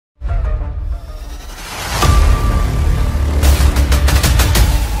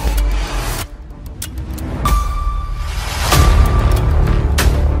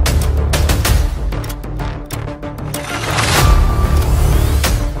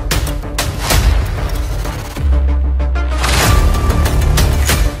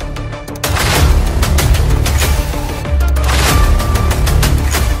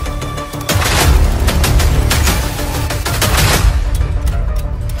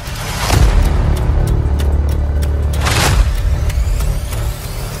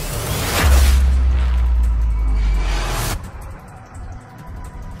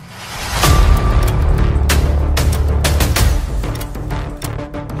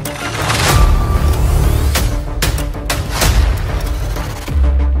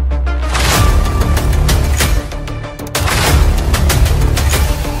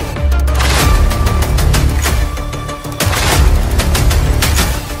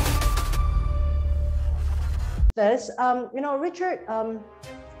first. Richard,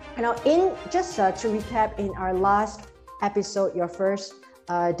 in just to recap, in our last episode, your first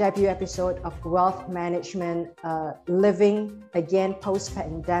debut episode of Wealth Management, Living Again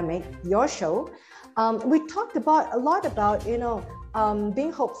Post-Pandemic, your show, we talked a lot about,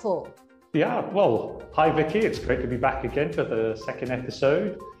 being hopeful. Yeah, well, hi Vicky, it's great to be back again for the second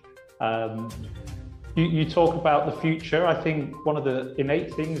episode. You talk about the future. I think one of the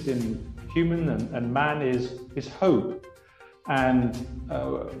innate things in human and man is hope. And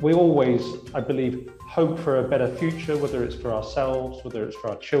we always, I believe, hope for a better future, whether it's for ourselves, whether it's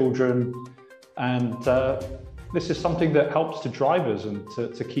for our children. And this is something that helps to drive us and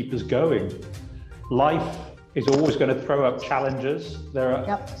to keep us going. Life is always going to throw up challenges.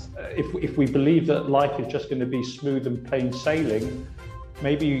 If we believe that life is just going to be smooth and plain sailing,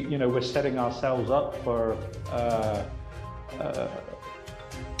 maybe we're setting ourselves up for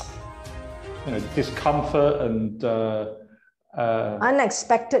discomfort and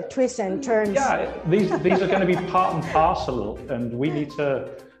unexpected twists and turns. Yeah, these are going to be part and parcel, and we need to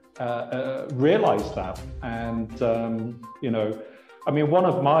realize that. And one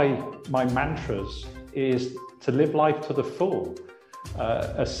of my mantras is to live life to the full.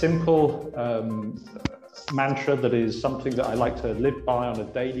 A simple mantra that is something that I like to live by on a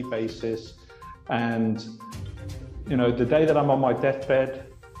daily basis. And the day that I'm on my deathbed,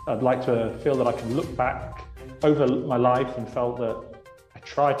 I'd like to feel that I can look back over my life and felt that I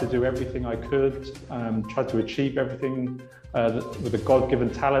tried to do everything I could, tried to achieve everything with the God-given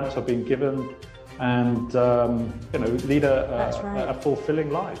talents I've been given, and lead a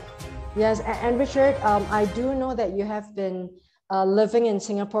fulfilling life. Yes, and Richard, I do know that you have been living in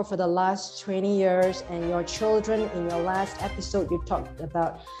Singapore for the last 20 years, and your children, in your last episode, you talked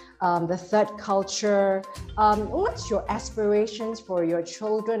about the third culture. What's your aspirations for your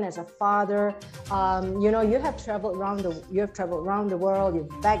children as a father? You have traveled around the world, you've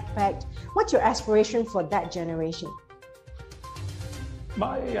backpacked. What's your aspiration for that generation?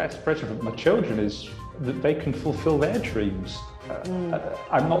 My aspiration for my children is that they can fulfill their dreams.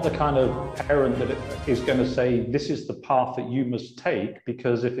 I'm not the kind of parent that is going to say, this is the path that you must take,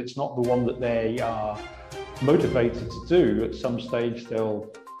 because if it's not the one that they are motivated to do, at some stage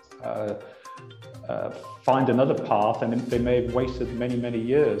they'll find another path, and they may have wasted many, many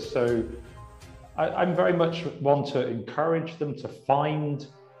years. So I'm very much want to encourage them to find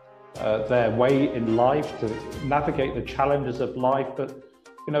their way in life, to navigate the challenges of life. But,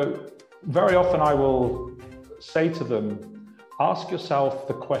 very often I will say to them, ask yourself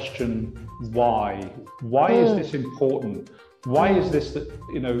the question, why? Why is this important? Why is this that,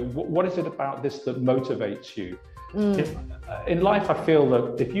 what is it about this that motivates you? In life, I feel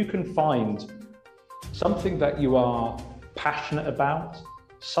that if you can find something that you are passionate about,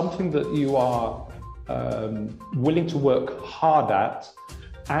 something that you are willing to work hard at,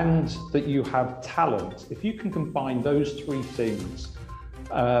 and that you have talent, if you can combine those three things,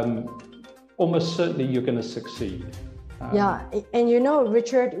 almost certainly you're going to succeed. Yeah, and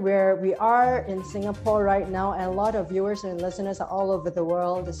Richard, where we are in Singapore right now, and a lot of viewers and listeners are all over the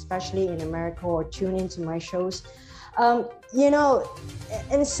world, especially in America, or tune into my shows.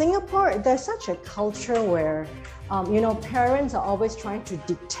 In Singapore, there's such a culture where, parents are always trying to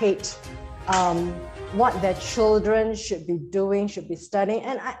dictate what their children should be doing, should be studying,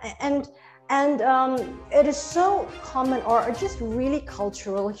 and it is so common, or just really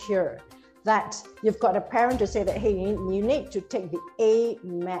cultural here, that you've got a parent to say that, hey, you need to take the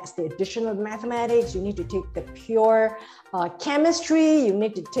maths, the additional mathematics, you need to take the pure chemistry, you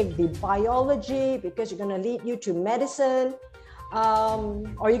need to take the biology because you're going to lead you to medicine,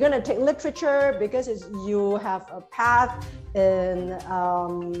 or you're going to take literature because you have a path in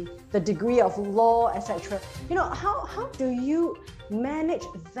the degree of law, etc. How do you manage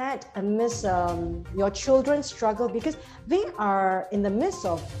that amidst your children's struggle, because they are in the midst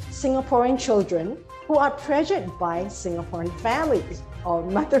of Singaporean children who are pressured by Singaporean families or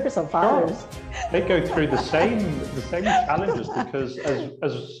mothers or fathers? They go through the same challenges, because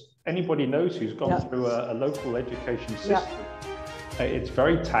as anybody knows who's gone through a local education system, it's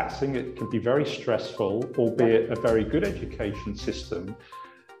very taxing, it can be very stressful, albeit a very good education system.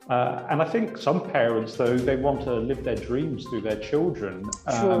 And I think some parents, though, they want to live their dreams through their children,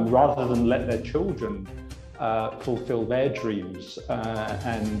 rather than let their children fulfill their dreams,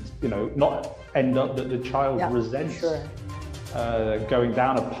 and not end up that the child resents going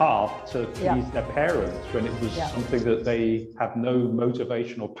down a path to please their parents when it was something that they have no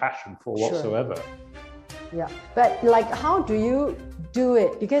motivation or passion for whatsoever. Yeah, but how do you do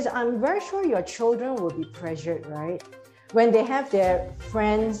it? Because I'm very sure your children will be pressured, right? When they have their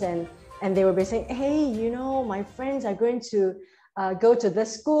friends and and they will be saying, hey, you know, my friends are going to go to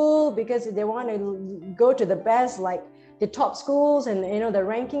this school because they want to go to the best, like the top schools and, you know, the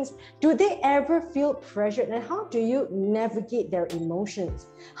rankings. Do they ever feel pressured? And how do you navigate their emotions?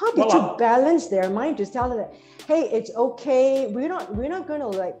 How did you balance their mind to tell them that, hey, it's okay, we're not going to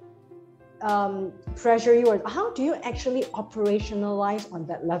like pressure you? Or how do you actually operationalize on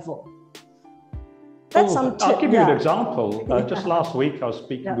that level? That's I'll give you an example. Just last week, I was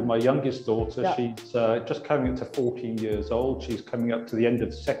speaking with my youngest daughter. She's just coming up to 14 years old. She's coming up to the end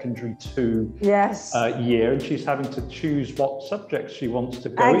of secondary 2 year, and she's having to choose what subjects she wants to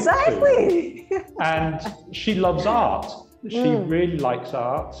go into. And she loves art. She really likes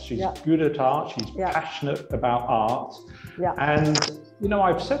art. She's good at art. She's passionate about art. And, you know,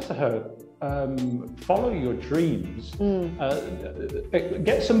 I've said to her, follow your dreams,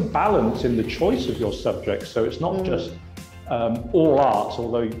 get some balance in the choice of your subjects. So it's not just all arts,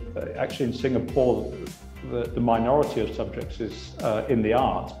 although actually in Singapore, the minority of subjects is in the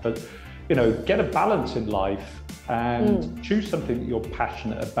arts, but, you know, get a balance in life and choose something that you're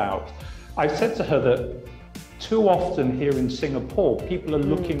passionate about. I said to her that too often here in Singapore, people are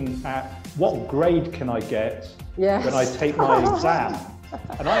looking at what grade can I get when I take my exam.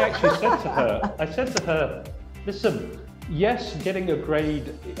 And I actually said to her, listen, yes, getting a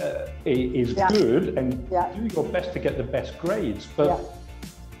grade is good, and do your best to get the best grades, but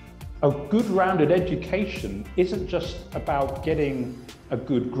a good rounded education isn't just about getting a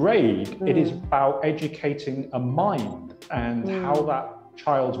good grade, it is about educating a mind and how that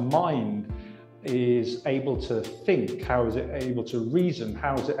child's mind is able to think, how is it able to reason,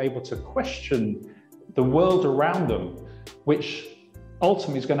 how is it able to question the world around them, which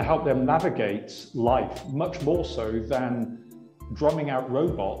ultimately is going to help them navigate life much more so than drumming out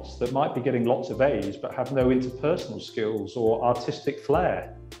robots that might be getting lots of A's but have no interpersonal skills or artistic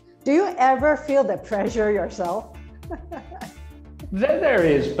flair. Do you ever feel the pressure yourself? There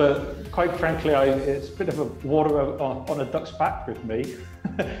is, but quite frankly, it's a bit of a water on a duck's back with me.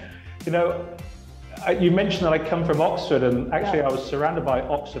 You know, you mentioned that I come from Oxford, and actually I was surrounded by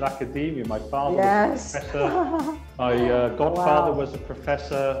Oxford academia. My father was a professor, my godfather was a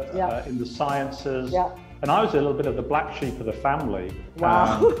professor in the sciences, and I was a little bit of the black sheep of the family.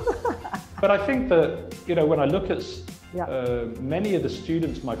 But I think that, you know, when I look at many of the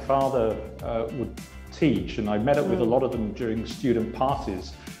students my father would teach, and I met up with a lot of them during student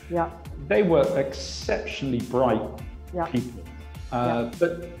parties, they were exceptionally bright people.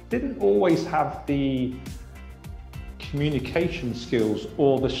 But didn't always have the communication skills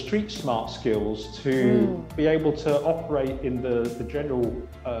or the street smart skills to be able to operate in the general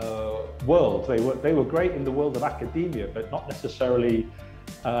world. They were great in the world of academia, but not necessarily,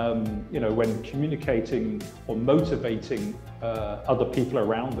 you know, when communicating or motivating other people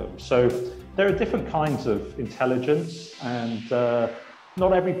around them. So there are different kinds of intelligence, and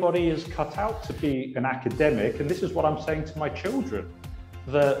not everybody is cut out to be an academic. And this is what I'm saying to my children,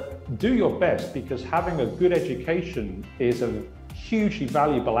 that do your best, because having a good education is a hugely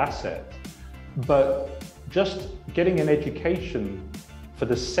valuable asset. But just getting an education for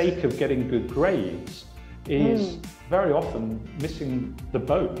the sake of getting good grades is very often missing the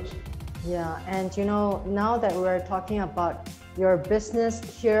boat. Yeah, and you know, now that we're talking about your business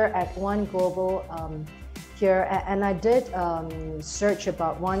here at One Global, and I did search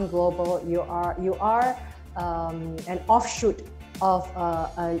about One Global. You are an offshoot of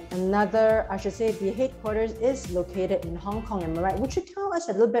another, I should say, the headquarters is located in Hong Kong, am I right? Would you tell us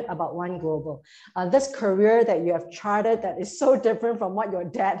a little bit about One Global? This career that you have charted that is so different from what your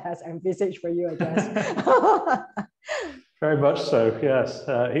dad has envisaged for you, I guess. Very much so, yes.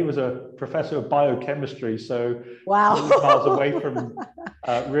 He was a professor of biochemistry, so miles away from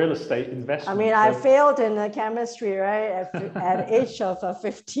real estate investment. I mean, I failed in chemistry, right, at age of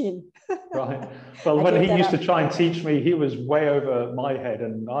 15. Right. Well, when he used to try and teach me, he was way over my head,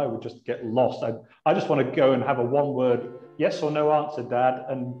 and I would just get lost. I just want to go and have a one-word yes or no answer, Dad,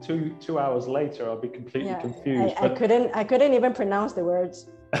 and two hours later, I'll be completely confused. I couldn't even pronounce the words.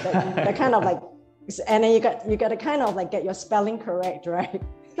 They're kind of like. And then you got to kind of like get your spelling correct, right?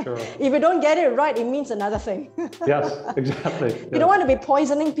 Sure. If you don't get it right, it means another thing. Yes, exactly. You don't want to be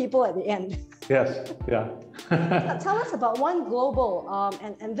poisoning people at the end. Yes, yeah. Tell us about One Global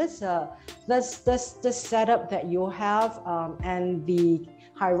and this setup that you have and the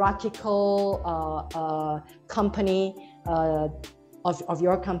hierarchical company of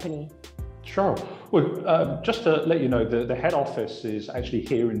your company. Sure. Well, just to let you know, the head office is actually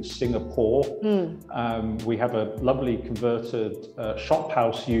here in Singapore. We have a lovely converted shop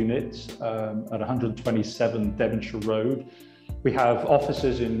house unit at 127 Devonshire Road. We have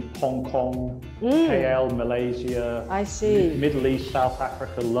offices in Hong Kong, KL, Malaysia, I see. Middle East, South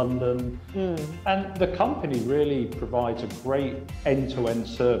Africa, London. And the company really provides a great end-to-end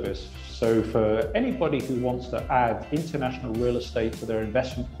service. So for anybody who wants to add international real estate to their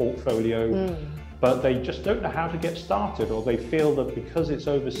investment portfolio, but they just don't know how to get started, or they feel that because it's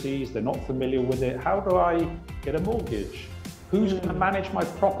overseas, they're not familiar with it. How do I get a mortgage? Who's going to manage my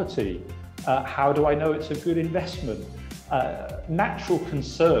property? How do I know it's a good investment? Natural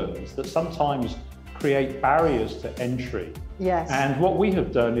concerns that sometimes create barriers to entry. Yes. And what we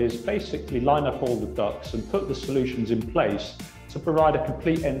have done is basically line up all the ducks and put the solutions in place to provide a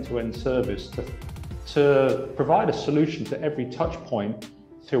complete end-to-end service, to provide a solution to every touch point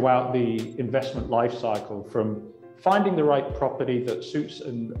throughout the investment life cycle, from finding the right property that suits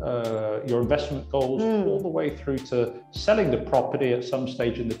your investment goals, all the way through to selling the property at some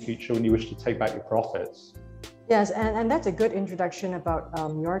stage in the future when you wish to take back your profits. Yes, and that's a good introduction about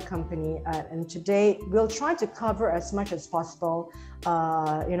your company. And today we'll try to cover as much as possible.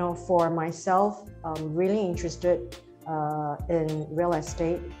 For myself, I'm really interested in real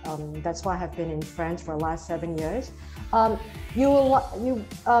estate. That's why I have been in France for the last 7 years.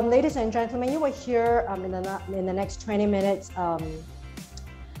 Ladies and gentlemen, you will hear in the next 20 minutes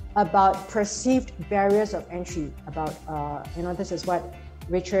about perceived barriers of entry. About this is what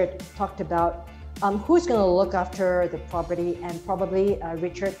Richard talked about. Who's going to look after the property, and probably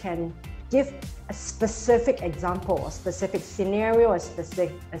Richard can give a specific example, a specific scenario, a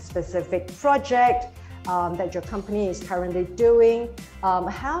specific project that your company is currently doing.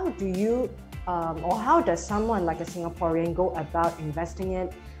 How do you or how does someone like a Singaporean go about investing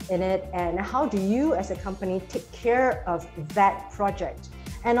in it, and how do you as a company take care of that project?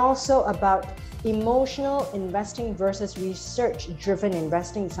 And also about emotional investing versus research-driven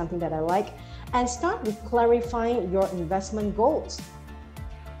investing is something that I like. And start with clarifying your investment goals.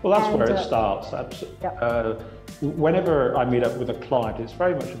 Well, that's where it starts. Whenever I meet up with a client, it's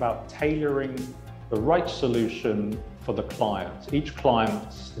very much about tailoring the right solution for the client. Each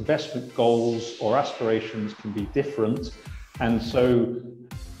client's investment goals or aspirations can be different. And so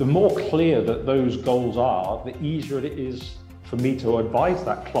the more clear that those goals are, the easier it is for me to advise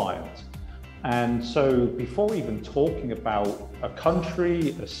that client. And so before even talking about a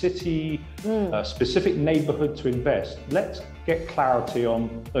country, a city, a specific neighborhood to invest, let's get clarity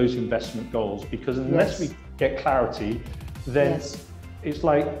on those investment goals, because unless we get clarity, then it's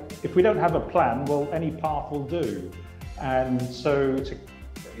like, if we don't have a plan, well, any path will do. And so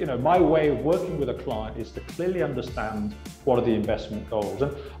my way of working with a client is to clearly understand what are the investment goals.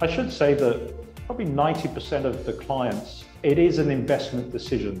 And I should say that probably 90% of the clients, it is an investment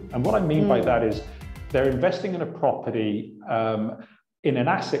decision. And what I mean by that is they're investing in a property in an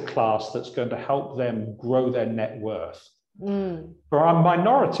asset class that's going to help them grow their net worth. For our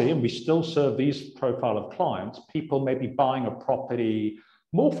minority, and we still serve these profile of clients, people may be buying a property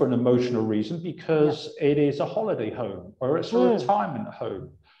more for an emotional reason, because it is a holiday home or it's a retirement home.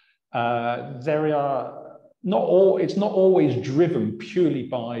 It's not always driven purely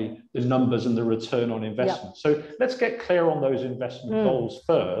by the numbers and the return on investment. So let's get clear on those investment goals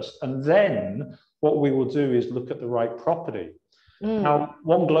first, and then what we will do is look at the right property. Now,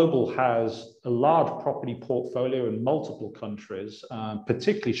 One Global has a large property portfolio in multiple countries,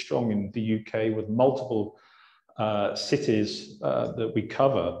 particularly strong in the UK with multiple cities that we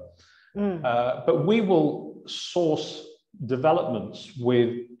cover. But we will source developments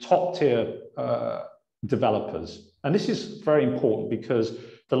with top-tier developers. And this is very important, because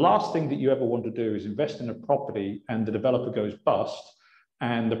the last thing that you ever want to do is invest in a property and the developer goes bust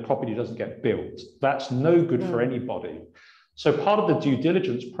and the property doesn't get built. That's no good for anybody. So part of the due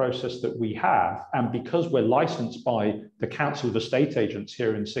diligence process that we have, and because we're licensed by the Council of Estate Agents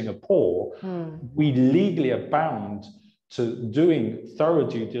here in Singapore, we legally are bound to doing thorough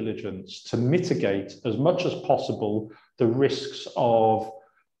due diligence to mitigate as much as possible the risks of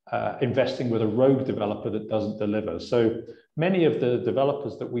investing with a rogue developer that doesn't deliver. So many of the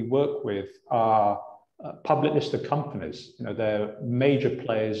developers that we work with are public listed companies. They're major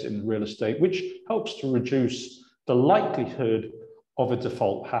players in real estate, which helps to reduce the likelihood of a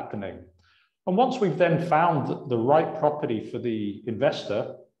default happening. And once we've then found the right property for the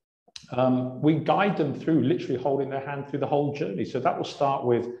investor, we guide them through literally holding their hand through the whole journey. So that will start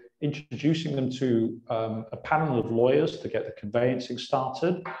with introducing them to a panel of lawyers to get the conveyancing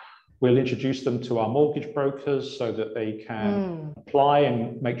started. We'll introduce them to our mortgage brokers so that they can apply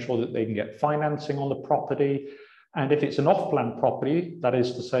and make sure that they can get financing on the property. And if it's an off-plan property, that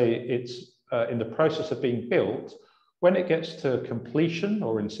is to say it's in the process of being built, when it gets to completion,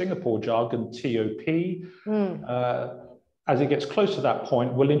 or in Singapore jargon, TOP, as it gets close to that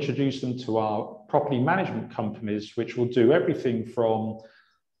point, we'll introduce them to our property management companies, which will do everything from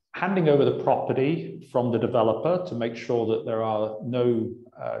handing over the property from the developer to make sure that there are no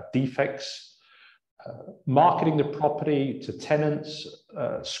defects, marketing the property to tenants,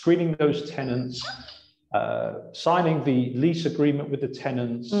 screening those tenants, signing the lease agreement with the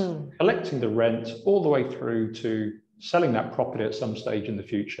tenants, collecting the rent, all the way through to selling that property at some stage in the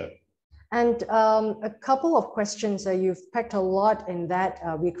future. And a couple of questions, you've packed a lot in that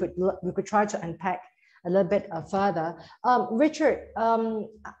we could try to unpack a little bit further. Richard,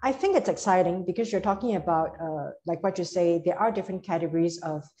 I think it's exciting because you're talking about, like what you say, there are different categories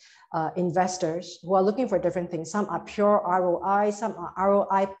of investors who are looking for different things. Some are pure ROI, some are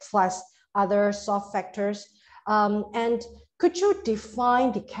ROI plus other soft factors. And could you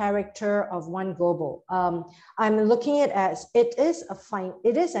define the character of One Global? I'm looking at it as it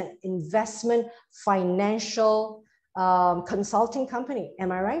is an investment financial consulting company.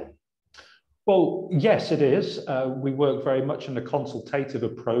 Am I right? Well, yes, it is. We work very much in a consultative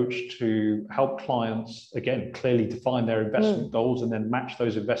approach to help clients, again, clearly define their investment goals and then match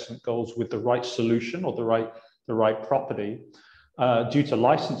those investment goals with the right solution or the right property. Due to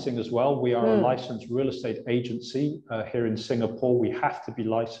licensing as well, we are a licensed real estate agency here in Singapore. We have to be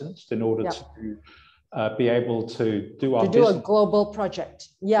licensed in order to be able to do our do a global project.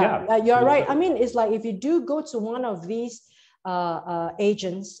 You're right. I mean, it's like if you do go to one of these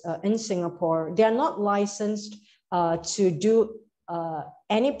agents in Singapore, they are not licensed to do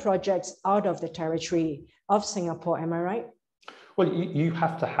any projects out of the territory of Singapore. Am I right? Well, you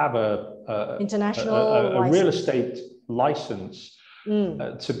have to have a real estate license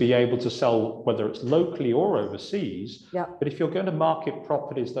to be able to sell, whether it's locally or overseas. But if you're going to market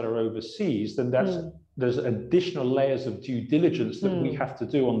properties that are overseas, then there's additional layers of due diligence that we have to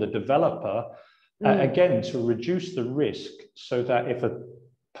do on the developer, again, to reduce the risk, so that if a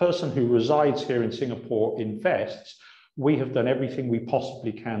person who resides here in Singapore invests, we have done everything we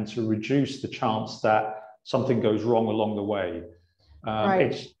possibly can to reduce the chance that something goes wrong along the way.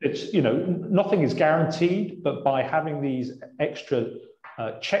 It's nothing is guaranteed, but by having these extra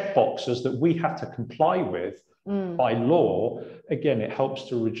check boxes that we have to comply with by law, again, it helps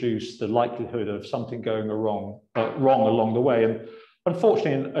to reduce the likelihood of something going wrong along the way. And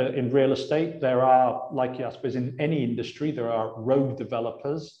unfortunately, in real estate, there are, like I suppose in any industry, there are rogue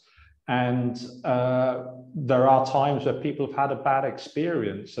developers, and there are times where people have had a bad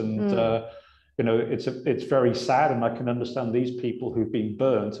experience, and it's very sad, and I can understand these people who've been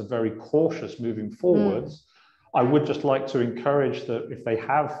burnt are very cautious moving forwards. I would just like to encourage that if they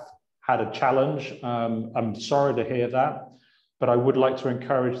have had a challenge, I'm sorry to hear that, but I would like to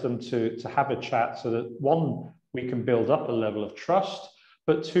encourage them to have a chat so that, one, we can build up a level of trust,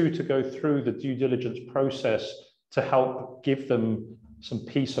 but two, to go through the due diligence process to help give them some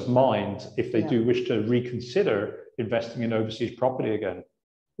peace of mind if they do wish to reconsider investing in overseas property again.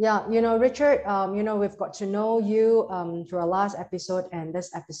 Yeah, Richard, we've got to know you through our last episode and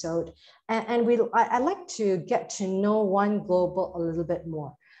this episode, and I'd like to get to know One Global a little bit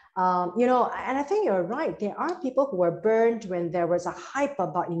more. And I think you're right. There are people who were burned when there was a hype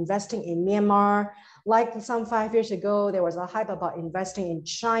about investing in Myanmar. Like some 5 years ago, there was a hype about investing in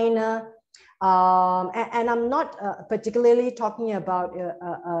China. And I'm not particularly talking about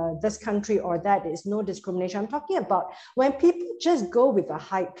this country or that. Is no discrimination. I'm talking about when people just go with the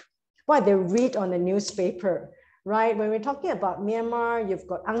hype, what they read on the newspaper, right? When we're talking about Myanmar, you've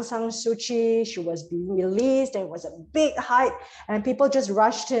got Aung San Suu Kyi. She was being released, and it was a big hype, and people just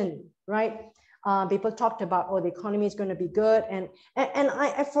rushed in, right? People talked about, oh, the economy is going to be good, and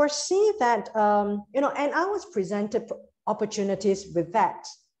I foresee that, and I was presented opportunities with that.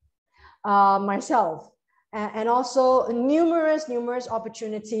 Myself, and also numerous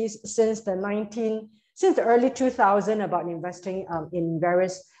opportunities since the early 2000s about investing in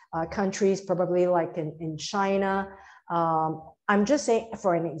various countries, probably like in China. I'm just saying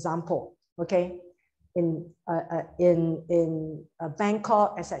for an example, okay, in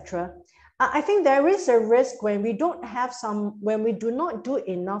Bangkok, etc. I think there is a risk when we do not do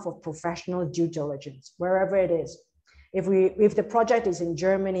enough of professional due diligence wherever it is. If the project is in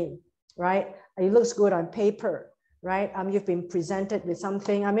Germany, right? It looks good on paper, right? You've been presented with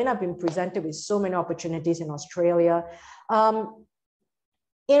something. I mean, I've been presented with so many opportunities in Australia. That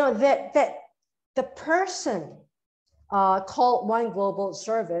the person called One Global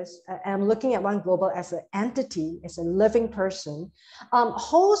Service, and I'm looking at One Global as an entity, as a living person,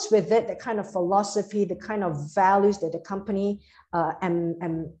 holds with it the kind of philosophy, the kind of values that the company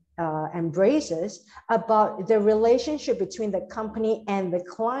embraces about the relationship between the company and the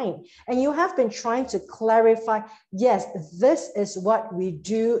client. And you have been trying to clarify, yes, this is what we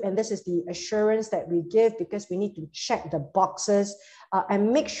do, and this is the assurance that we give, because we need to check the boxes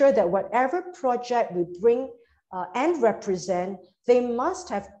and make sure that whatever project we bring and represent, they must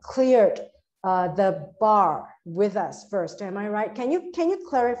have cleared the bar with us first. Am I right? Can you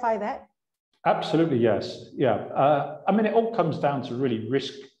clarify that? Absolutely, yes. Yeah. I mean, it all comes down to really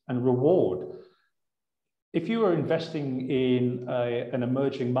risk and reward. If you are investing in an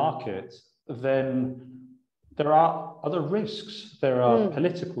emerging market, then there are other risks. There are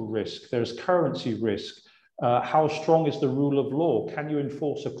political risk, there's currency risk. How strong is the rule of law? Can you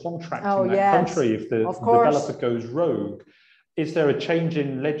enforce a contract in that country if the developer goes rogue? Is there a change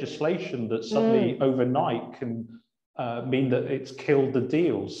in legislation that suddenly overnight can mean that it's killed the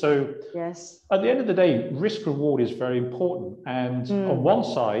deal? So at the end of the day, risk reward is very important. And on one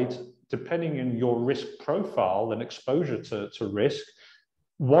side, depending on your risk profile and exposure to risk,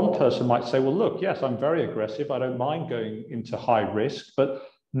 one person might say, well, look, yes, I'm very aggressive. I don't mind going into high risk, but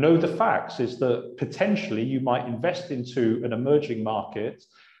know the facts is that potentially you might invest into an emerging market,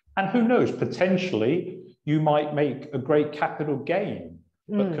 and who knows, potentially you might make a great capital gain.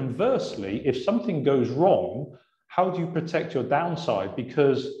 But conversely, if something goes wrong, how do you protect your downside?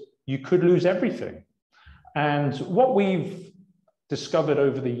 Because you could lose everything. And what we've discovered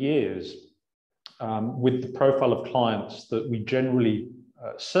over the years with the profile of clients that we generally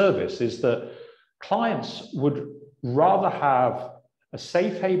service is that clients would rather have a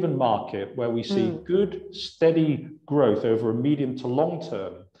safe haven market where we see good, steady growth over a medium to long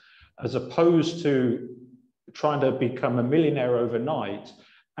term, as opposed to trying to become a millionaire overnight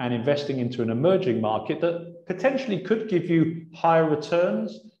and investing into an emerging market that potentially could give you higher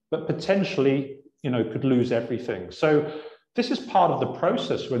returns, but potentially, could lose everything. So this is part of the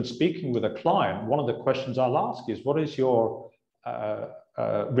process when speaking with a client. One of the questions I'll ask is, what is your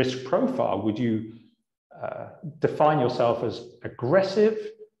risk profile? Would you define yourself as aggressive,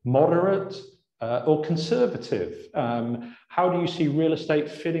 moderate, or conservative? How do you see real estate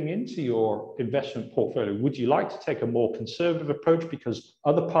fitting into your investment portfolio? Would you like to take a more conservative approach because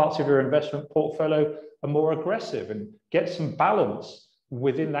other parts of your investment portfolio are more aggressive, and get some balance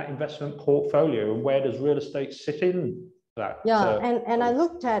within that investment portfolio? And where does real estate sit in that? And I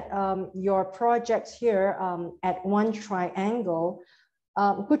looked at your projects here at One Triangle.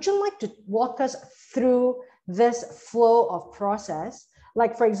 Would you like to walk us through this flow of process?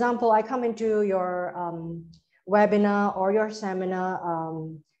 Like, for example, I come into your webinar or your seminar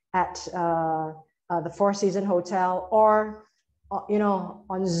at the Four Seasons Hotel, or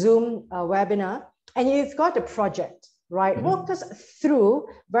on Zoom webinar, and you've got a project, right? Walk us through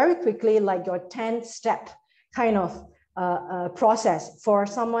very quickly, like your 10-step kind of process for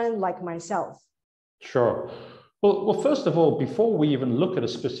someone like myself. Sure. Well, first of all, before we even look at a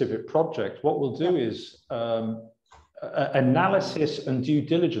specific project, what we'll do is analysis and due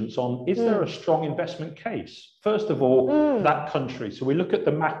diligence on, is there a strong investment case? First of all, that country. So we look at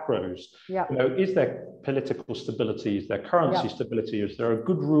the macros. Is there political stability? Is there currency stability? Is there a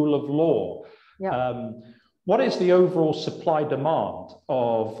good rule of law? What is the overall supply demand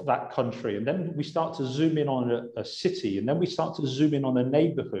of that country? And then we start to zoom in on a city, and then we start to zoom in on a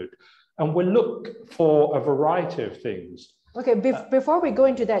neighborhood. And we'll look for a variety of things. Okay, before we go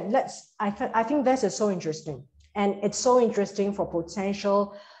into that, I think this is so interesting. And it's so interesting for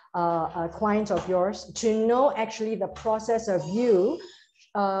potential clients of yours to know actually the process of you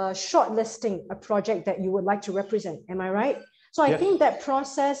shortlisting a project that you would like to represent. Am I right? So I think that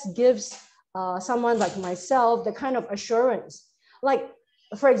process gives someone like myself the kind of assurance. Like,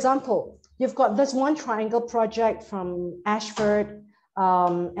 for example, you've got this One Triangle project from Ashford,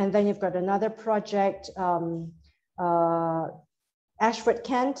 and then you've got another project, Ashford,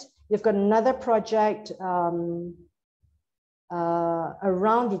 Kent. You've got another project around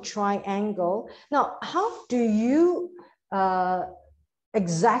the Triangle. Now, how do you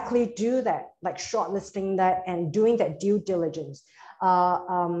exactly do that, like shortlisting that and doing that due diligence?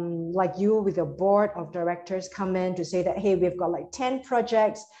 Like you with your board of directors come in to say that, hey, we've got like 10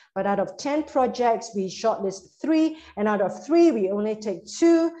 projects, but out of 10 projects, we shortlist 3, and out of 3, we only take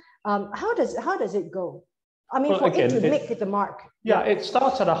 2. How does it go? I mean, for it to make it the mark. Yeah, it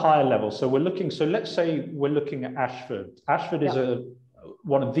starts at a higher level. So we're looking, so let's say we're looking at Ashford. Ashford is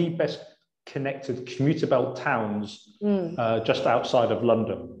one of the best connected commuter belt towns just outside of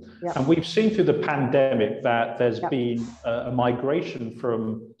London. And we've seen through the pandemic that there's been a migration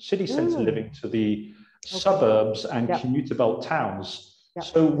from city centre living to the suburbs and commuter belt towns.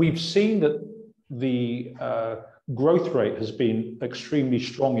 So we've seen that the growth rate has been extremely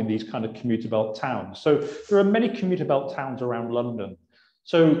strong in these kind of commuter belt towns. So there are many commuter belt towns around London.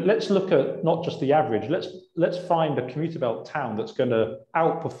 So let's look at not just the average, let's find a commuter belt town that's going to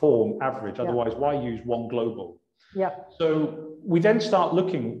outperform average. Otherwise, why use One Global? Yeah. So we then start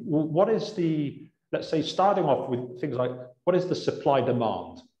looking, well, what is the, let's say, starting off with things like, what is the supply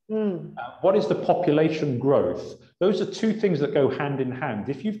demand? What is the population growth? Those are two things that go hand in hand.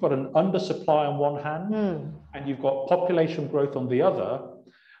 If you've got an undersupply on one hand and you've got population growth on the other,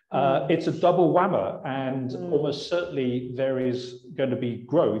 it's a double whammer, and almost certainly there is going to be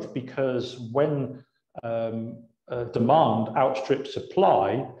growth, because when demand outstrips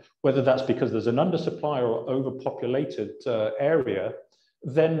supply, whether that's because there's an undersupply or overpopulated area,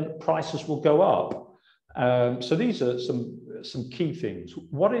 then prices will go up. So these are some key things.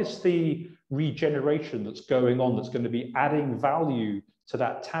 What is the regeneration that's going on that's going to be adding value to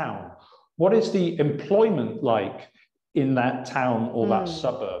that town? What is the employment like in that town or that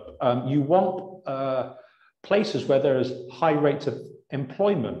suburb? You want places where there is high rates of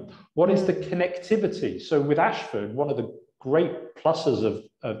employment. What is the connectivity? So with Ashford, one of the great pluses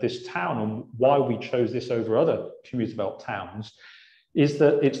of this town, and why we chose this over other commuter belt towns, is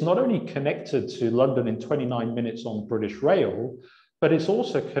that it's not only connected to London in 29 minutes on British Rail, but it's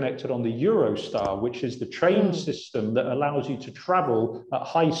also connected on the Eurostar, which is the train system that allows you to travel at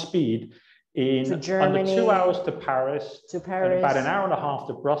high speed in under 2 hours to Paris, and about an hour and a half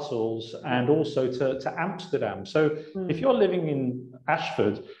to Brussels, and also to Amsterdam. So if you're living in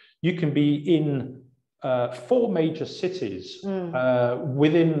Ashford, you can be in 4 major cities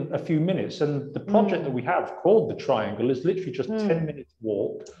within a few minutes. And the project that we have called the Triangle is literally just 10 minutes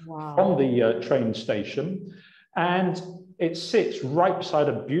walk from the train station. And it sits right beside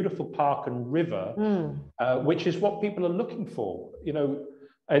a beautiful park and river, which is what people are looking for. You know,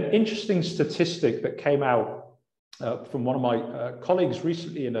 an interesting statistic that came out from one of my colleagues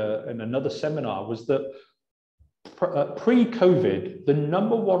recently in another seminar was that pre-COVID, the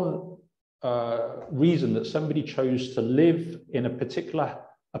number one reason that somebody chose to live in a particular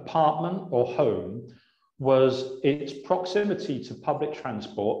apartment or home was its proximity to public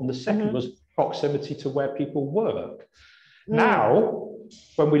transport, and the second was proximity to where people work. Now,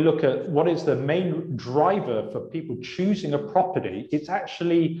 when we look at what is the main driver for people choosing a property, it's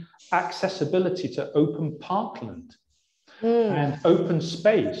actually accessibility to open parkland and open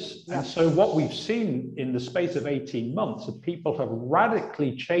space. And so what we've seen in the space of 18 months is people have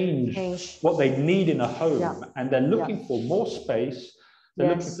radically changed what they need in a home, and they're looking for more space. They're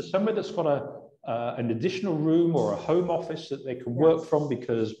looking for somewhere that's got an additional room or a home office that they can work from,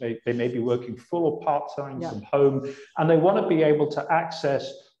 because they may be working full or part-time from home, and they want to be able to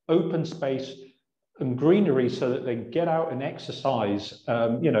access open space and greenery so that they get out and exercise,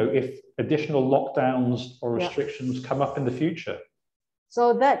 you know, if additional lockdowns or restrictions come up in the future.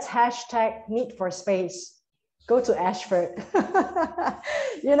 So that's hashtag need for space. Go to Ashford.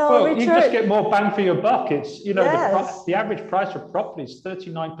 You know, well, Richard, you just get more bang for your buck. It's, you know, the average price of property is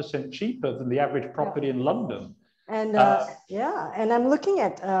 39% cheaper than the average property in London. And and I'm looking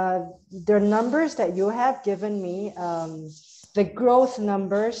at the numbers that you have given me, the growth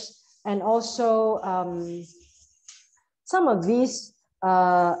numbers, and also some of these,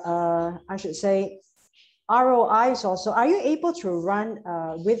 I should say, ROIs also. Are you able to run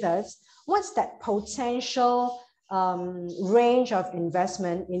with us? What's that potential range of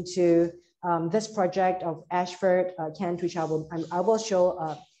investment into this project of Ashford, Kent, which I will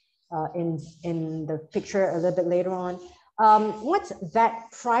show in the picture a little bit later on. What's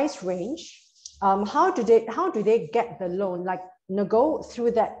that price range? How do they get the loan? Like, go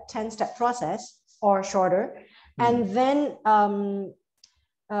through that 10-step process or shorter, and then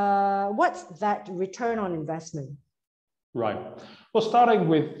what's that return on investment? Right. Well, starting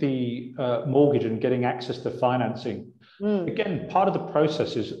with the mortgage and getting access to financing, again, part of the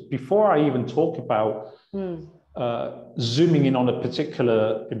process is, before I even talk about zooming in on a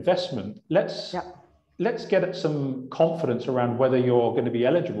particular investment, let's get at some confidence around whether you're going to be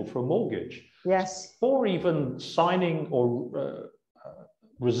eligible for a mortgage. Yes. Before even signing or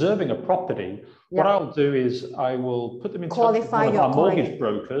reserving a property, what I'll do is I will put them in touch with one of our mortgage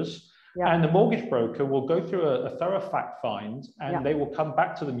brokers. And the mortgage broker will go through a thorough fact find, and they will come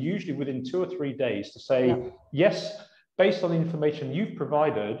back to them usually within 2 or 3 days to say, yes, based on the information you've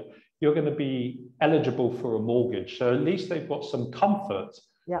provided, you're going to be eligible for a mortgage. So at least they've got some comfort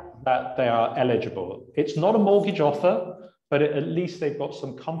that they are eligible. It's not a mortgage offer, but at least they've got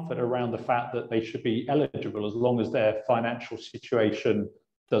some comfort around the fact that they should be eligible, as long as their financial situation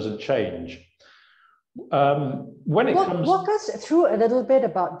doesn't change. When it comes, walk us through a little bit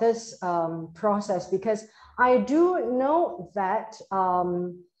about this process, because I do know that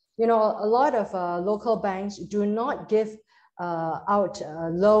you know, a lot of local banks do not give out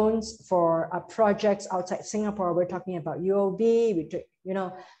loans for projects outside Singapore. We're talking about UOB. You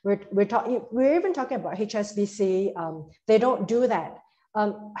know, we're even talking about HSBC. They don't do that.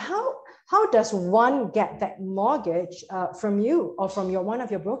 How does one get that mortgage from you or from one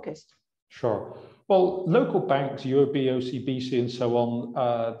of your brokers? Sure. Well, local banks, UOB, OCBC, and so on,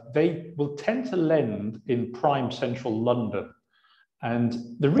 they will tend to lend in prime central London. And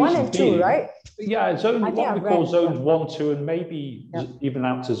the reason 1 and 2, right? Yeah, what we call zones 1, 2, and maybe even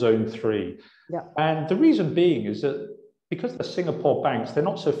out to zone 3. Yeah. And the reason being is that because they're Singapore banks, they're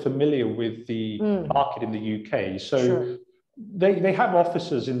not so familiar with the market in the UK. So they have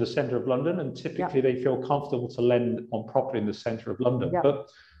offices in the centre of London, and typically they feel comfortable to lend on property in the centre of London. But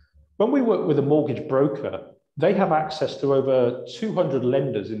when we work with a mortgage broker, they have access to over 200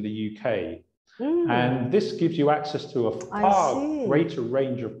 lenders in the UK. And this gives you access to a far greater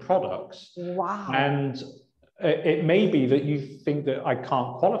range of products. Wow. And it may be that you think that I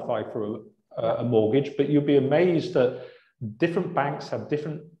can't qualify for a mortgage, but you'll be amazed that different banks have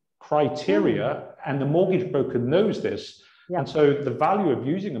different criteria, and the mortgage broker knows this. And so the value of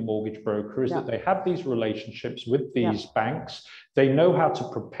using a mortgage broker is that they have these relationships with these banks. They know how to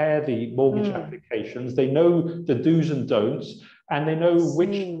prepare the mortgage applications. They know the do's and don'ts, and they know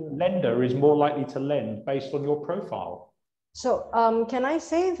which lender is more likely to lend based on your profile. So can I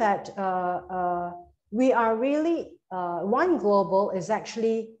say that we are really, One Global is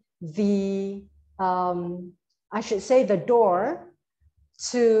actually the, I should say, the door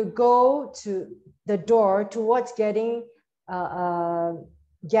to go to the door towards getting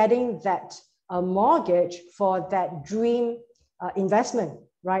that mortgage for that dream investment,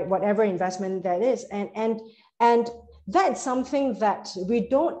 right? Whatever investment that is, and that's something that we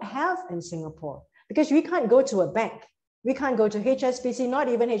don't have in Singapore, because we can't go to a bank, we can't go to HSBC, not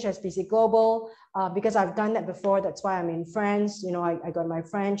even HSBC Global, because I've done that before. That's why I'm in France. You know, I got my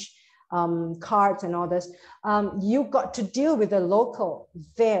French cards and all this. You got to deal with the local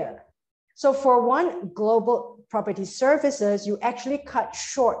there. So for One Global Property Services, you actually cut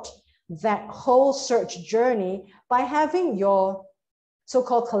short that whole search journey by having your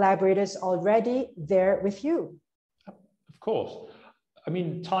so-called collaborators already there with you. Of course. I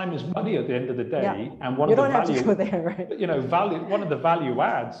mean, time is money at the end of the day. And you don't have to go there, right? You know, one of the value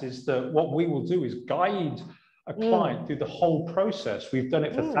adds is that what we will do is guide a client through the whole process. We've done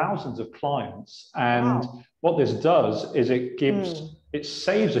it for thousands of clients. And what this does is it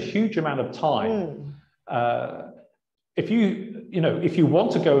saves a huge amount of time. If you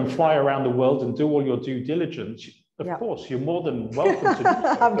want to go and fly around the world and do all your due diligence, of course, you're more than welcome to do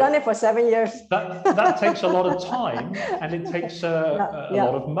so. I've done it for 7 years. That takes a lot of time, and it takes a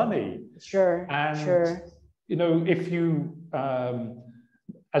lot of money. Sure. You know, if you,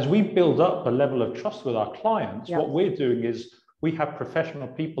 as we build up a level of trust with our clients, what we're doing is we have professional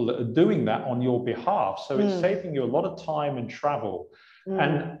people that are doing that on your behalf. So it's saving you a lot of time and travel.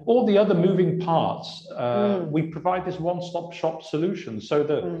 And all the other moving parts, we provide this one-stop shop solution, so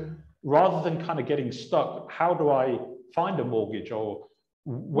that rather than kind of getting stuck, how do I find a mortgage, or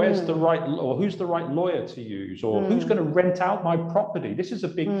where's the right, or who's the right lawyer to use, or who's going to rent out my property? This is a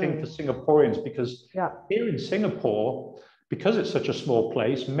big thing for Singaporeans, because here in Singapore, because it's such a small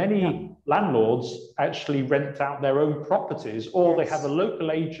place, many landlords actually rent out their own properties, or they have a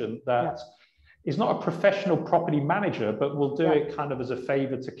local agent that is not a professional property manager, but will do it kind of as a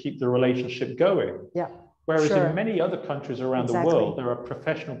favor to keep the relationship going. Whereas in many other countries around the world, there are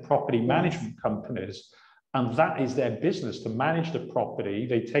professional property management companies, and that is their business, to manage the property.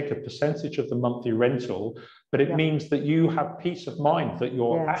 They take a percentage of the monthly rental, but it means that you have peace of mind that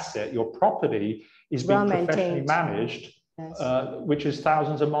your asset, your property, is being professionally managed, which is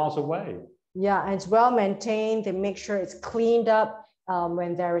thousands of miles away. Yeah, and it's well maintained. They make sure it's cleaned up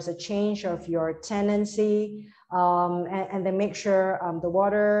when there is a change of your tenancy, and they make sure the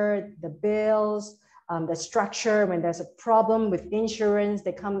water, the bills, the structure, when there's a problem with insurance,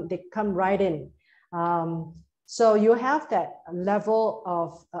 they come right in. So you have that level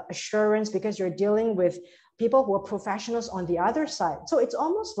of assurance, because you're dealing with people who are professionals on the other side. So it's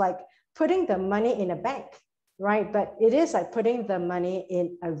almost like putting the money in a bank, right? But it is like putting the money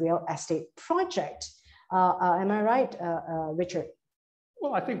in a real estate project. Am I right, Richard?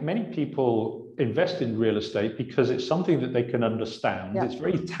 Well, I think many people invest in real estate because it's something that they can understand. It's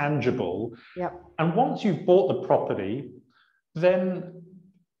very tangible. And once you've bought the property, then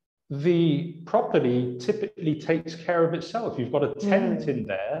the property typically takes care of itself. You've got a tenant in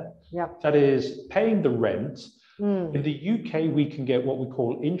there that is paying the rent. In the UK, we can get what we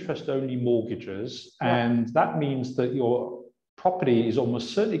call interest-only mortgages, and that means that your property is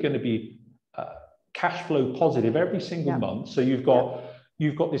almost certainly going to be cash flow positive every single month. So you've got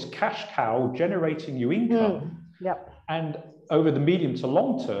this cash cow generating you income, and over the medium to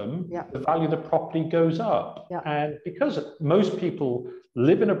long term, the value of the property goes up. And because most people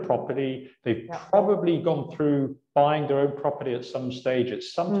live in a property, they've probably gone through buying their own property at some stage.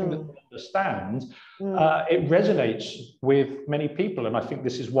 It's something that they understand. It resonates with many people. And I think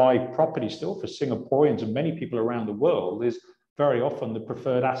this is why property still for Singaporeans and many people around the world is very often the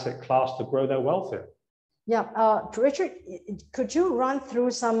preferred asset class to grow their wealth in. Richard, could you run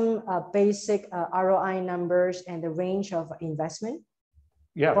through some basic ROI numbers and the range of investment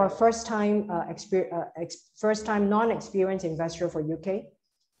for a first-time non-experienced investor for UK?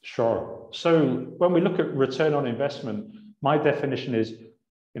 Sure. So when we look at return on investment, my definition is,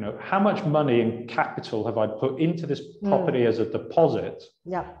 you know, how much money and capital have I put into this property as a deposit?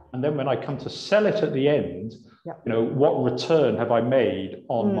 And then when I come to sell it at the end, you know, what return have I made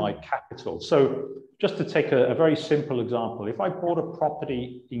on my capital? So just to take a very simple example, if I bought a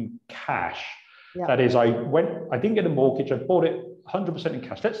property in cash, that is, I didn't get a mortgage, I bought it 100% in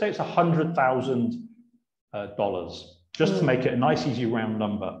cash. Let's say it's $100,000, just to make it a nice, easy round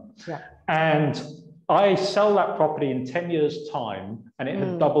number. And I sell that property in 10 years' time, and it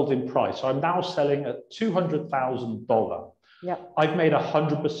had doubled in price. So I'm now selling at $200,000. I've made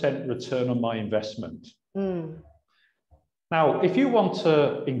 100% return on my investment. Now, if you want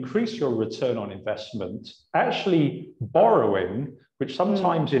to increase your return on investment, actually borrowing, which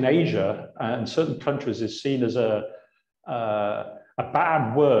sometimes in Asia and certain countries is seen as a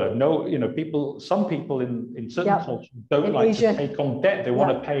bad word. No, you know, some people in certain cultures don't like to take on debt. They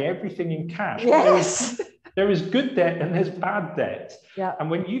want to pay everything in cash. There is good debt and there's bad debt.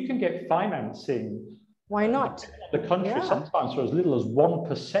 And when you can get financing, why not? The country sometimes for as little as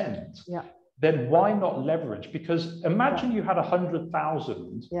 1%. Then why not leverage? Because imagine you had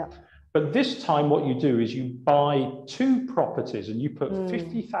 100,000, but this time what you do is you buy 2 properties and you put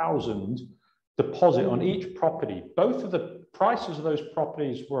 50,000 deposit on each property. Both of the prices of those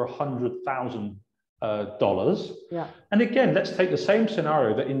properties were $100,000. And again, let's take the same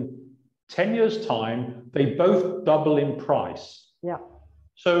scenario that in 10 years' time, they both double in price.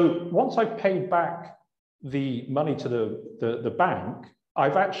 So once I've paid back the money to the bank,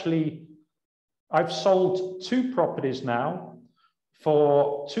 I've sold 2 properties now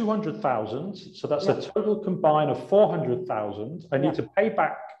for 200,000. So that's a total combined of 400,000. I need to pay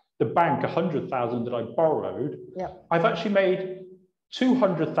back the bank 100,000 that I borrowed. I've actually made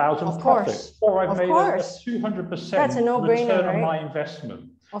 200,000 profit, or I've made a 200% That's a no-brainer, return on my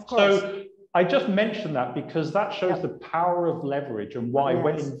investment. So I just mentioned that because that shows the power of leverage and why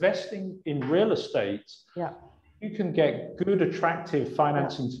when investing in real estate, you can get good, attractive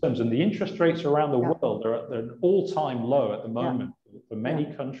financing terms, and the interest rates around the world are at an all-time low at the moment for many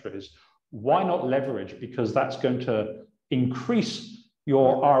countries. Why not leverage? Because that's going to increase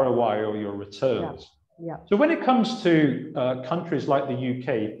your ROI or your returns. So when it comes to countries like the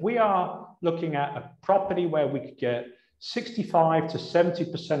UK, we are looking at a property where we could get 65 to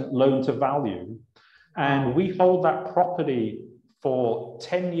 70% loan to value, and we hold that property for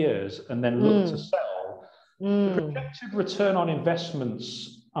 10 years and then look to sell. The projected return on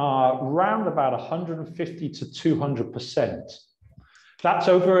investments are around about 150 to 200%. That's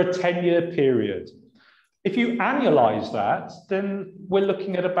over a 10-year period. If you annualize that, then we're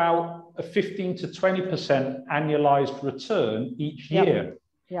looking at about a 15 to 20% annualized return each year.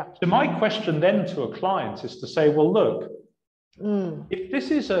 So my question then to a client is to say, well, look, if this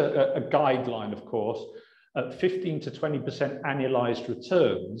is a guideline, of course, at 15 to 20% annualized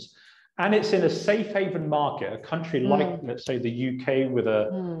returns, and it's in a safe haven market, a country like, let's say, the UK with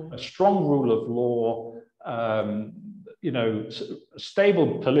a strong rule of law, you know, a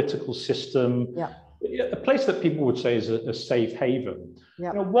stable political system, a place that people would say is a safe haven.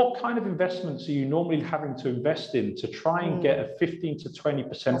 You know, what kind of investments are you normally having to invest in to try and get a 15 to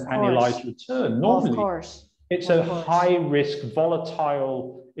 20% annualized return? Normally, it's a high-risk,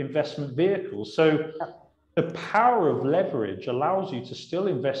 volatile investment vehicle. So the power of leverage allows you to still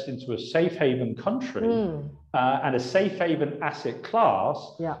invest into a safe haven country and a safe haven asset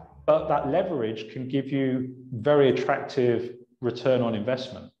class, but that leverage can give you very attractive return on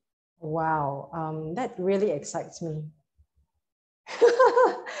investment. Wow, that really excites me.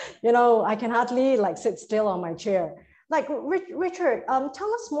 You know, I can hardly like sit still on my chair. Like Richard,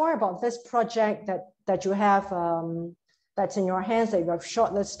 tell us more about this project that you have that's in your hands that you have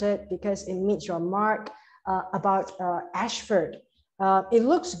shortlisted because it meets your mark about Ashford. It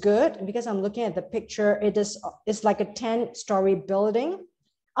looks good because I'm looking at the picture. It's like a 10-story building.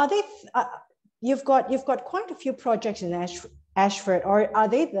 Are they? You've got quite a few projects in Ashford, or are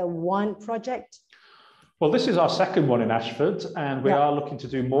they the one project? Well, this is our second one in Ashford, and we are looking to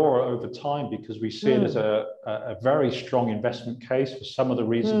do more over time because we see it as a very strong investment case for some of the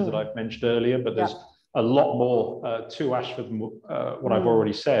reasons that I've mentioned earlier, but there's a lot more to Ashford than what I've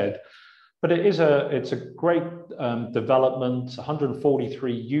already said. But it's a great development,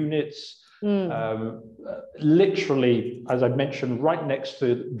 143 units, literally, as I mentioned, right next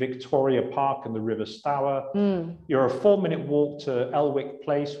to Victoria Park and the River Stour. You're a 4-minute walk to Elwick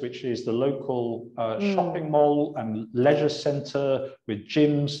Place, which is the local shopping mall and leisure centre with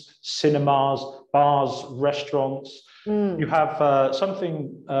gyms, cinemas, bars, restaurants. You have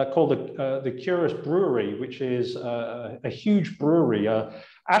something called the Curious Brewery, which is a huge brewery.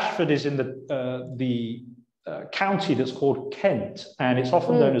 Ashford is in the county that's called Kent, and it's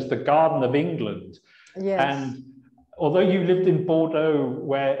often known as the Garden of England. Yes. And although you lived in Bordeaux,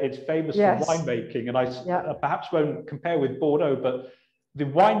 where it's famous for winemaking, and I perhaps won't compare with Bordeaux, but the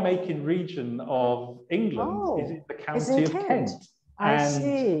winemaking region of England is in the county of Kent. I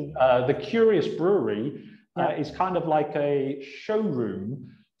see. The Curious Brewery is kind of like a showroom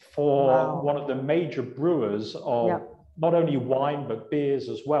for one of the major brewers of not only wine, but beers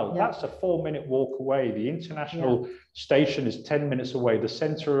as well. That's a 4-minute walk away. The international station is 10 minutes away. The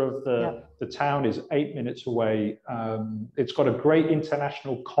center of the town is 8 minutes away. It's got a great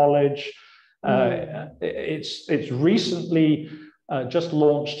international college. It's recently just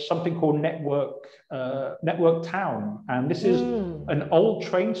launched something called Network Town. And this is an old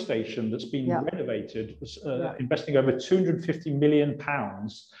train station that's been renovated, investing over £250 million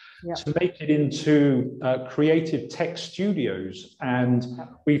to make it into creative tech studios. And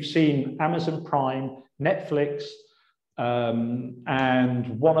we've seen Amazon Prime, Netflix,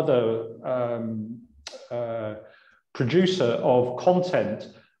 and one other producer of content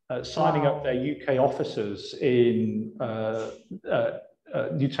signing up their UK offices in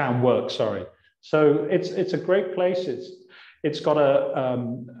Newtown Works, sorry. So it's a great place. It's got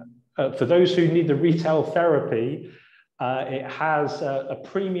for those who need the retail therapy, it has a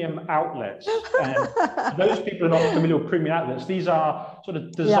premium outlets. And for those people who are not familiar with premium outlets, these are sort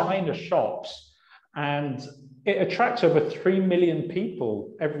of designer shops, and it attracts over 3 million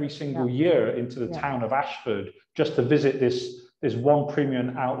people every single year into the town of Ashford just to visit this one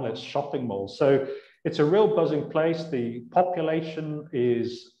premium outlet shopping mall. So it's a real buzzing place. The population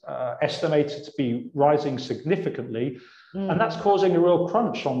is estimated to be rising significantly. And that's causing a real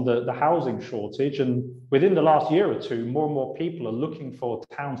crunch on the housing shortage. And within the last year or two, more and more people are looking for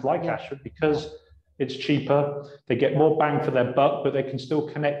towns like Ashford because it's cheaper. They get more bang for their buck, but they can still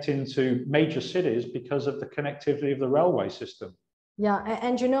connect into major cities because of the connectivity of the railway system. Yeah,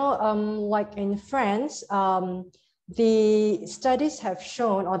 and you know, like in France, the studies have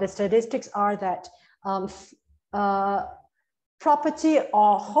shown, or the statistics are that property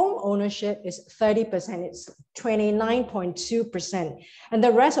or home ownership is 30%, it's 29.2%, and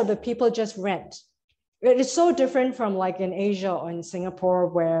the rest of the people just rent. It is so different from like in Asia or in Singapore,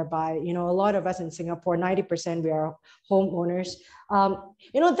 whereby, you know, a lot of us in Singapore, 90% we are homeowners.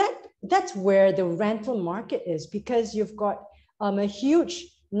 You know, that's where the rental market is, because you've got a huge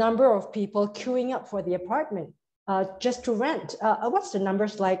number of people queuing up for the apartment just to rent. What's the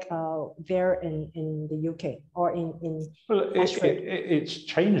numbers like there in the UK or in well, it's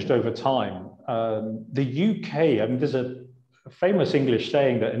changed over time. The UK, I mean, there's a famous English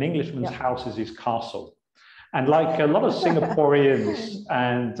saying that an Englishman's house is his castle. And like a lot of Singaporeans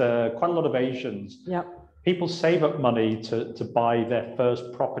and quite a lot of Asians, people save up money to buy their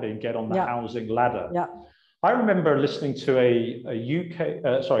first property and get on the housing ladder. I remember listening to a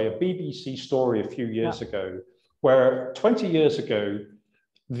BBC story a few years ago, where 20 years ago,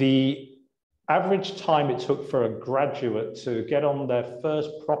 the average time it took for a graduate to get on their first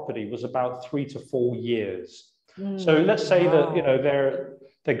property was about 3 to 4 years. So let's say that, you know,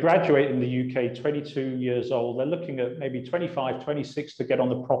 they graduate in the UK, 22 years old, they're looking at maybe 25, 26 to get on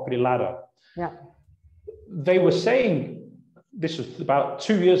the property ladder. They were saying, this was about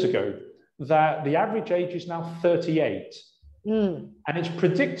 2 years ago, that the average age is now 38. And it's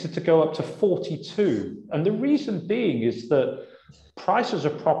predicted to go up to 42. And the reason being is that prices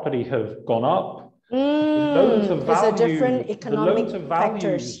of property have gone up. Loans of value, there's a different economic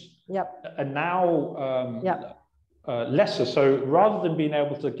factors. Are now lesser. So rather than being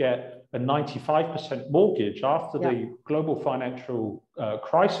able to get a 95% mortgage after the global financial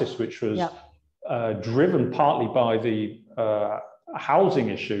crisis, which was driven partly by the housing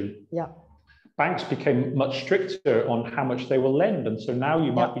issue, banks became much stricter on how much they will lend. And so now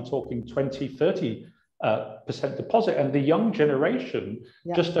you might be talking 20, 30% deposit, and the young generation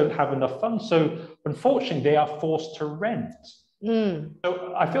just don't have enough funds. So unfortunately, they are forced to rent.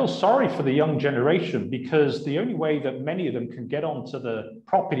 So I feel sorry for the young generation, because the only way that many of them can get onto the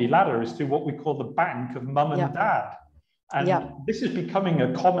property ladder is through what we call the bank of mum and dad. And this is becoming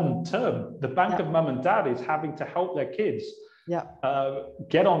a common term. The bank of mum and dad is having to help their kids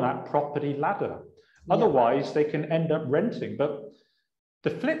get on that property ladder. Otherwise, they can end up renting. But the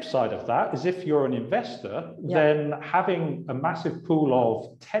flip side of that is, if you're an investor, then having a massive pool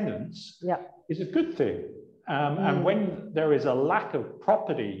of tenants is a good thing. And when there is a lack of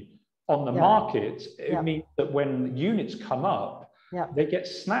property on the market, it means that when units come up, they get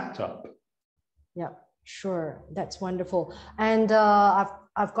snapped up. Sure, that's wonderful. And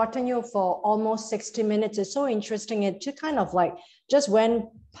I've gotten you for almost 60 minutes. It's so interesting. It just kind of like just went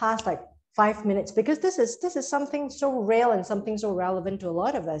past like 5 minutes, because this is something so real and something so relevant to a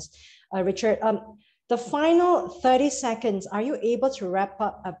lot of us. Richard, the final 30 seconds, are you able to wrap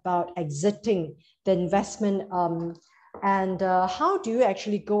up about exiting the investment, and how do you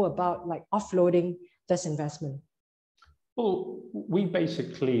actually go about like offloading this investment? Well, we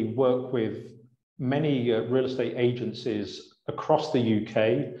basically work with many real estate agencies across the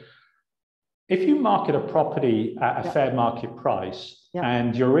UK. If you market a property at a fair market price,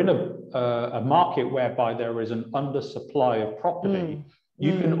 and you're in a market whereby there is an undersupply of property,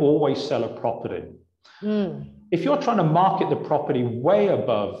 you can always sell a property. If you're trying to market the property way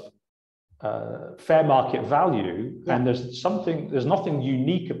above fair market value, and there's nothing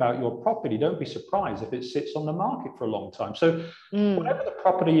unique about your property, don't be surprised if it sits on the market for a long time. So whatever the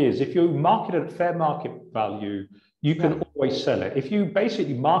property is, if you market it at fair market value, you can always sell it. If you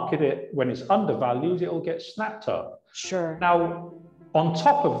basically market it when it's undervalued, it'll get snapped up. Sure. Now, on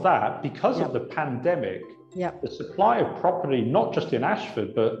top of that, because of the pandemic, the supply of property, not just in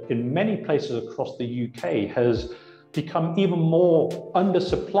Ashford, but in many places across the UK, has become even more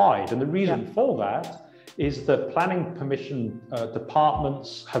undersupplied. And the reason for that is that planning permission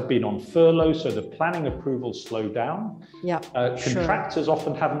departments have been on furlough, so the planning approvals slow down. Contractors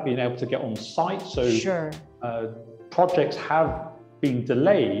often haven't been able to get on site, so projects have been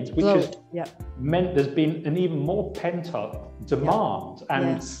delayed, which has meant there's been an even more pent-up demand.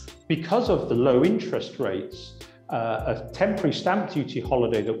 And because of the low interest rates, a temporary stamp duty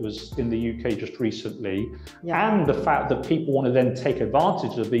holiday that was in the UK just recently, and the fact that people want to then take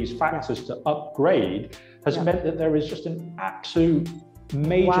advantage of these factors to upgrade, has meant that there is just an absolute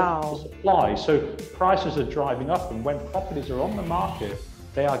major supply. So prices are driving up, and when properties are on the market,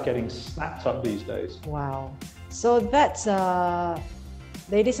 they are getting snapped up these days. Wow. So that's,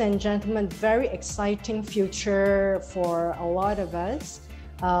 ladies and gentlemen, very exciting future for a lot of us.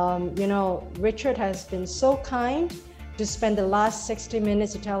 You know, Richard has been so kind to spend the last 60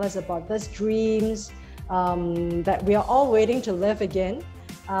 minutes to tell us about these dreams that we are all waiting to live again,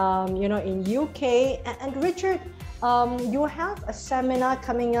 you know, in UK. And Richard, you have a seminar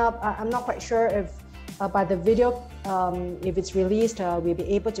coming up. I'm not quite sure if by the video, if it's released, we'll be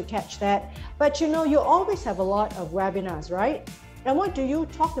able to catch that. But you know, you always have a lot of webinars, right? And what do you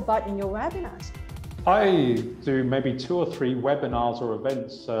talk about in your webinars? I do maybe 2 or 3 webinars or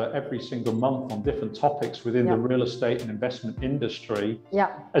events every single month on different topics within the real estate and investment industry.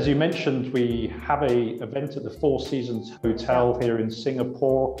 As you mentioned, we have an event at the Four Seasons Hotel here in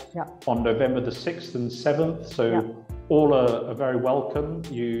Singapore on November the 6th and 7th. So all are very welcome.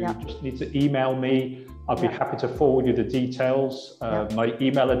 You just need to email me. I'll be happy to forward you the details. My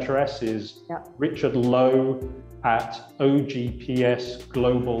email address is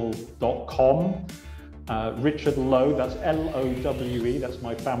richardlowe@ogpsglobal.com. Richard Lowe, that's L-O-W-E, that's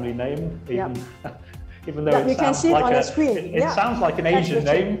my family name. Even though it sounds like on the screen. It sounds like an Asian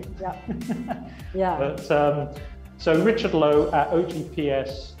name. But so Richard Lowe at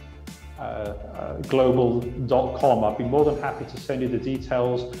ogpsglobal.com. I'd be more than happy to send you the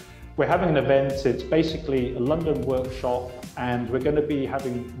details. We're having an event. It's basically a London workshop, and we're going to be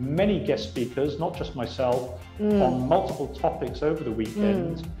having many guest speakers, not just myself, on multiple topics over the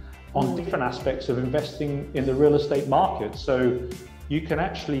weekend. On different aspects of investing in the real estate market. So you can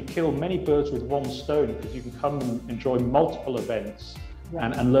actually kill many birds with one stone, because you can come and enjoy multiple events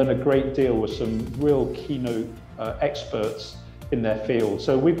and learn a great deal with some real keynote experts in their field.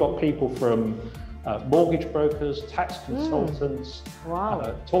 So we've got people from mortgage brokers, tax consultants,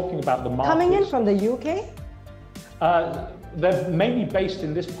 talking about the market. Coming in from the UK? They're mainly based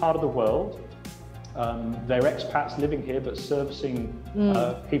in this part of the world. They're expats living here, but servicing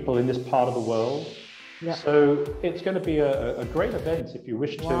people in this part of the world. Yeah. So it's going to be a great event if you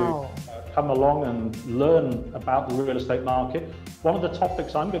wish to come along and learn about the real estate market. One of the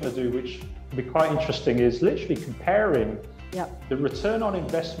topics I'm going to do, which will be quite interesting, is literally comparing the return on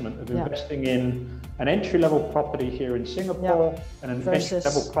investment of investing in an entry-level property here in Singapore and an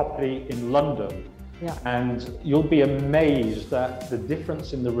entry-level property in London. Yeah. And you'll be amazed at the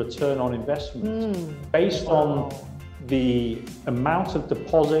difference in the return on investment based on the amount of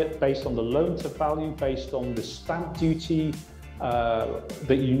deposit, based on the loan to value, based on the stamp duty that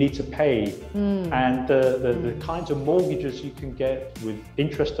you need to pay, and the kinds of mortgages you can get with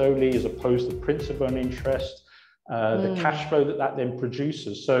interest only as opposed to principal and interest, the cash flow that then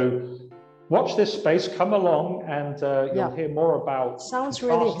produces. So watch this space, come along, and you'll hear more about sounds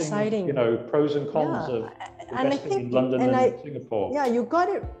really exciting. You know, pros and cons of investing in London and Singapore. Yeah, you got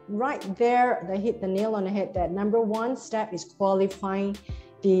it right there. They hit the nail on the head. That number one step is qualifying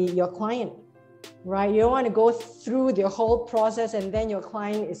your client, right? You don't want to go through the whole process and then your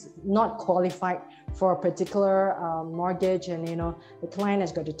client is not qualified for a particular mortgage, and you know the client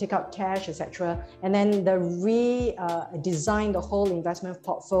has got to take out cash, etc. And then design the whole investment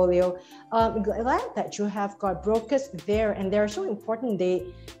portfolio. Glad that you have got brokers there, and they're so important.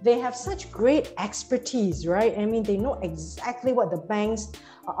 They have such great expertise, right? I mean, they know exactly what the banks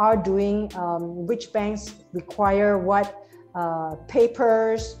are doing, which banks require what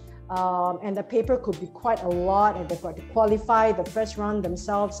papers. And the paper could be quite a lot, and they've got to qualify the first round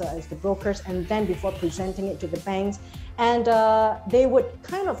themselves as the brokers, and then before presenting it to the banks. And they would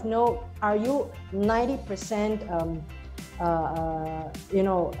kind of know, are you 90%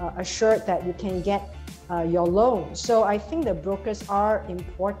 assured that you can get your loan? So I think the brokers are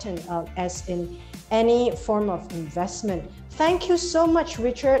important as in any form of investment. Thank you so much,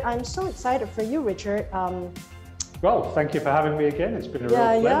 Richard. I'm so excited for you, Richard. Well, thank you for having me again. It's been a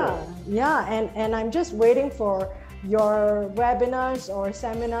real pleasure. Yeah. And I'm just waiting for your webinars or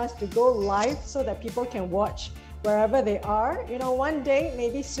seminars to go live so that people can watch wherever they are. You know, one day,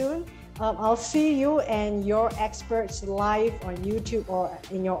 maybe soon, I'll see you and your experts live on YouTube or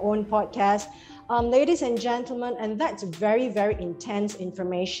in your own podcast. Ladies and gentlemen, and that's very, very intense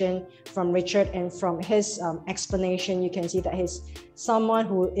information from Richard, and from his explanation, you can see that he's someone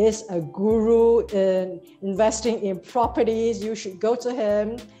who is a guru in investing in properties. You should go to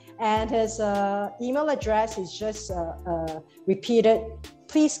him, and his email address is just repeated.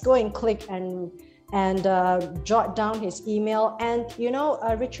 Please go and click and jot down his email. And you know,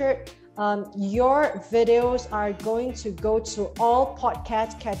 Richard, your videos are going to go to all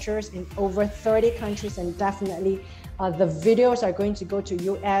podcast catchers in over 30 countries, and definitely the videos are going to go to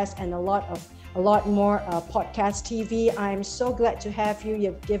US and a lot more podcast TV. I'm so glad to have you.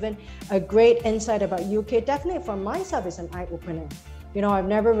 You've given a great insight about UK. Definitely for myself, it's an eye-opener. You know, I've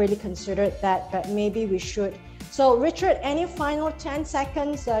never really considered that, but maybe we should. So Richard, any final 10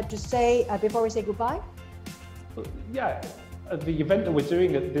 seconds to say before we say goodbye? Yeah. The event that we're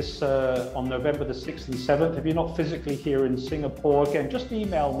doing at this on November the 6th and 7th, if you're not physically here in Singapore, again, just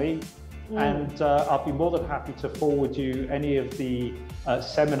email me and I'll be more than happy to forward you any of the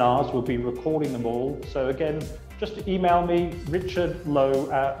seminars. We'll be recording them all. So again, just email me, Richard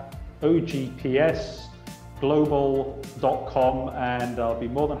Lowe at ogpsglobal.com, and I'll be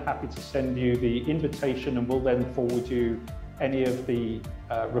more than happy to send you the invitation, and we'll then forward you any of the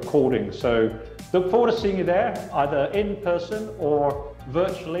recordings. So look forward to seeing you there, either in person or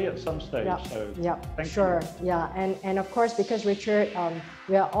virtually at some stage. Thank you. And of course, because Richard,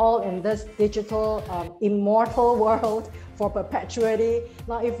 we are all in this digital immortal world for perpetuity.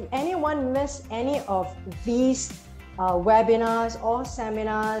 Now, if anyone missed any of these webinars or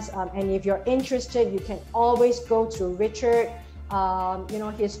seminars, and if you're interested, you can always go to Richard. You know,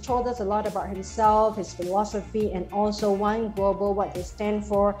 he's told us a lot about himself, his philosophy, and also One Global, what they stand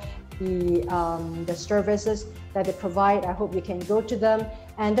for, the services that they provide. I hope you can go to them.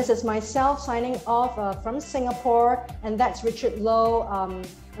 And this is myself signing off from Singapore, and that's Richard Lowe.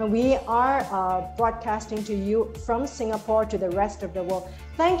 And we are broadcasting to you from Singapore to the rest of the world.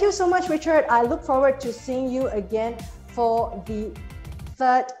 Thank you so much, Richard. I look forward to seeing you again for the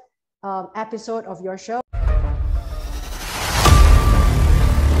third episode of your show.